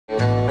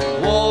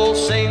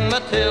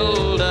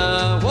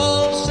Matilda,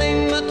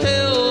 waltzing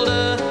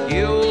Matilda,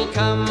 you'll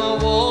come a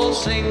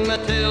waltzing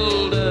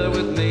Matilda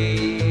with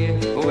me.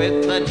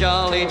 With the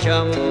jolly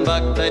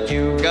jumbuck that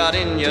you got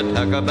in your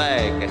tucker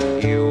bag,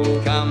 you'll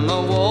come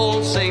a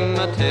waltzing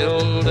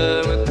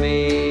Matilda with me.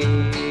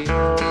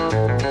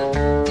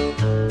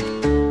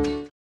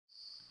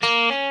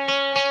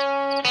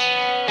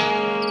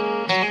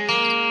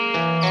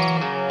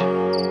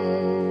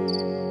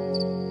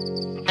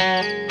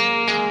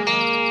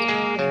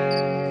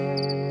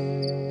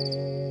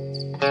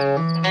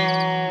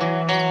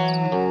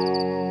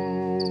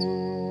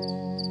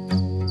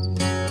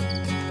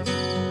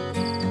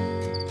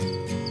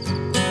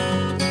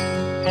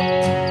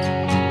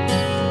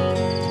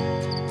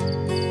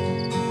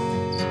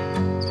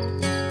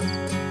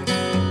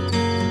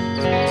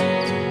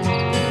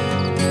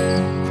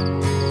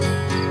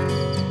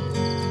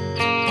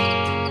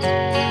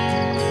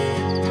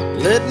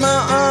 Let my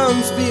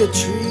arms be a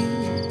tree,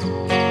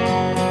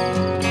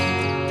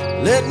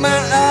 let my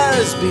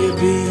eyes be a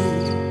bee,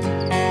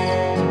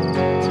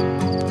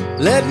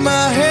 let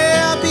my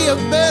hair be a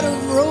bed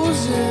of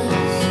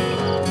roses,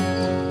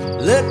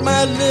 let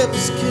my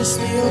lips kiss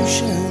the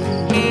ocean.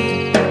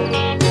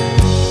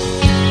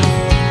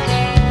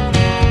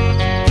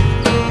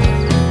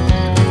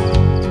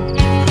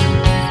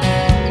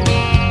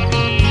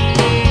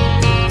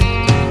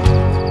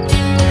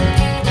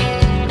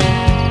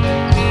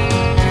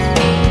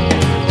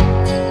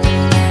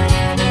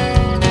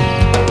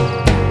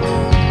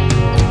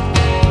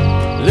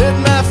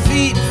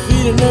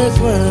 An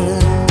earthworm,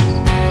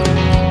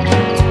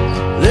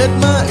 let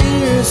my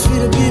ears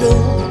feed a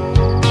beetle,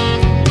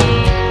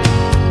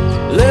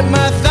 let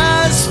my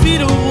thighs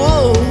feed a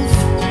wolf,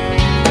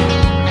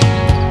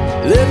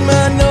 let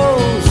my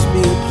nose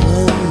be a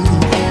plum.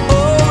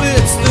 Oh,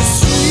 it's the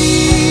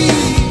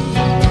sweet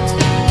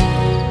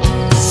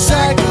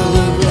cycle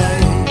of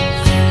life.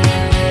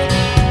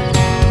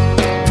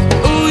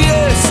 Oh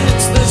yes,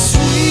 it's the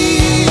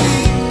sweet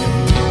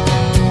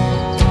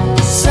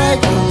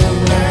cycle of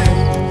life.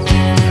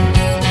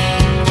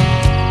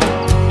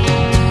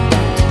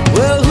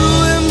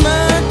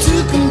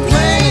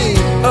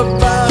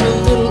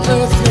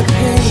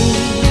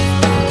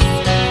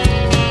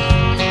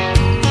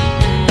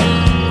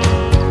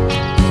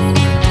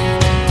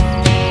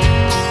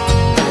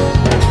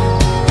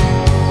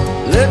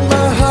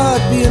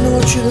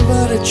 Of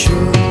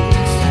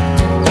artichokes,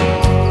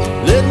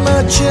 let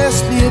my chest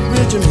be a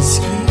bridge of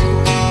mesquite,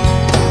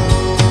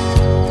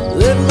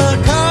 let my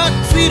cock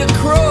feed a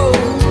crow,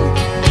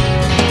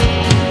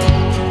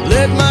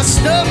 let my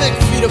stomach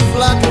feed a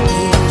flock of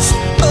geese.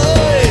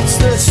 Oh, it's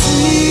the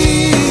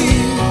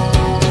sweet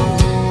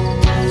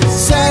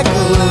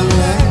cycle of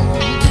life.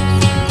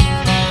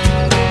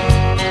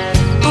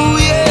 Oh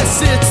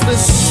yes, it's the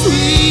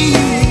sweet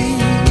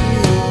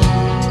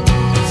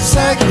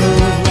cycle of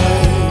life.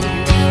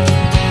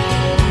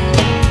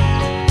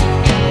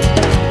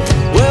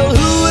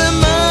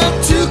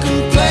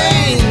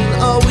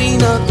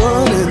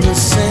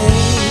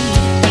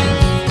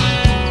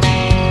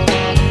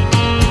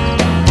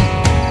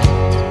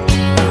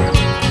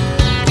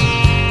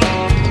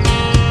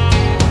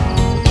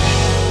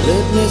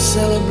 Let me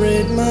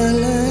celebrate my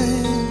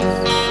life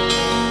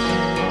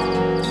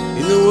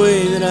in the way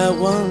that I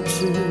want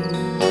to,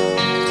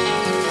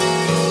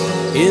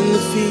 in the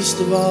feast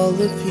of all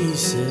the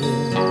pieces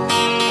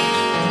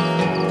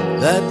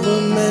that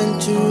were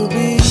meant to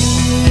be.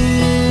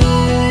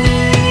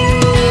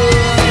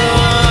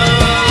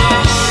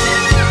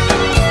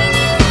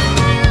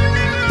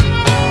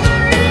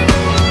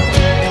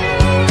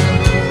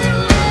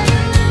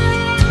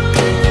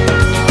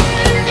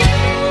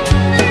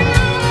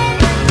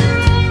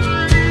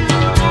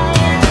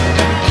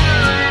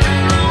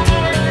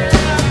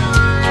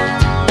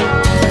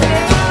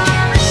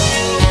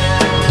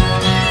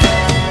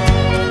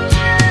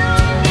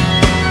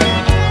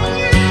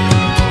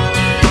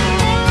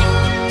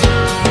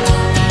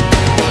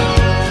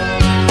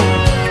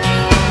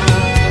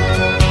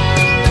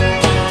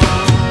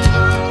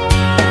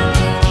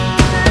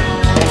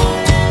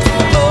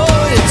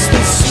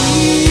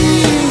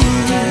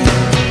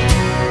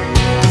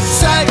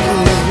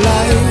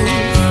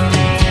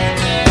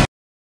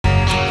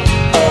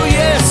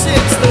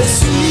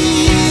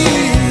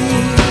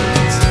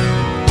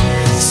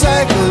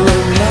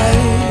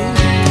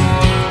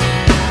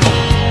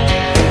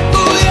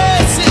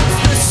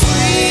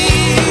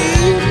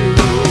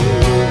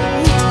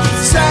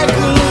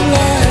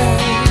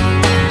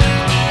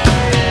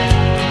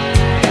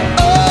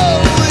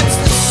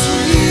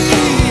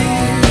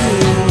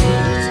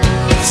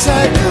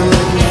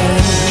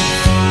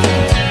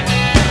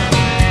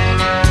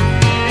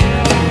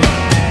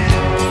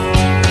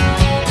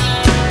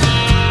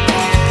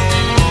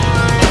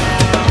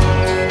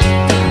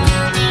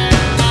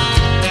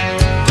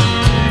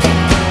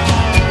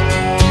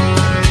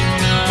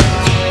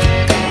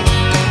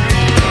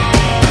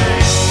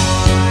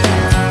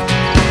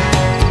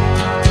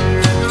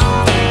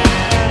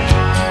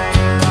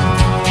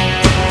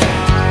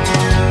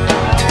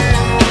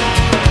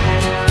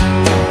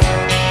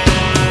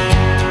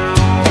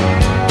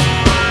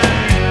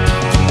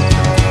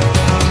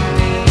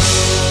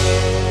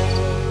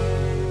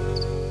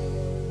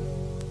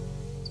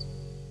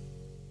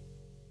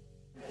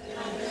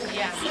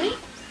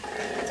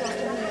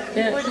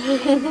 Yeah.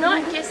 Would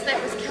not guess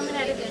that was coming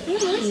out of their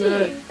head, would you? No.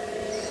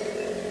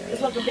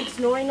 It's like a big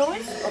snoring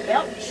noise, or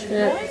belch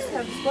noise,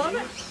 how to describe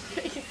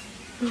it?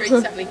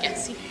 Drink something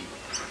gassy.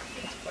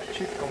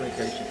 Chief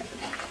communication.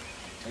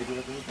 Hey, doe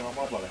dat niet van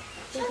allemaal ballen.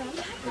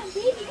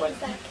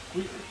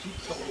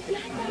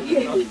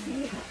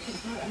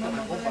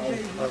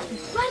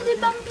 Guarda il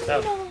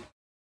bambino!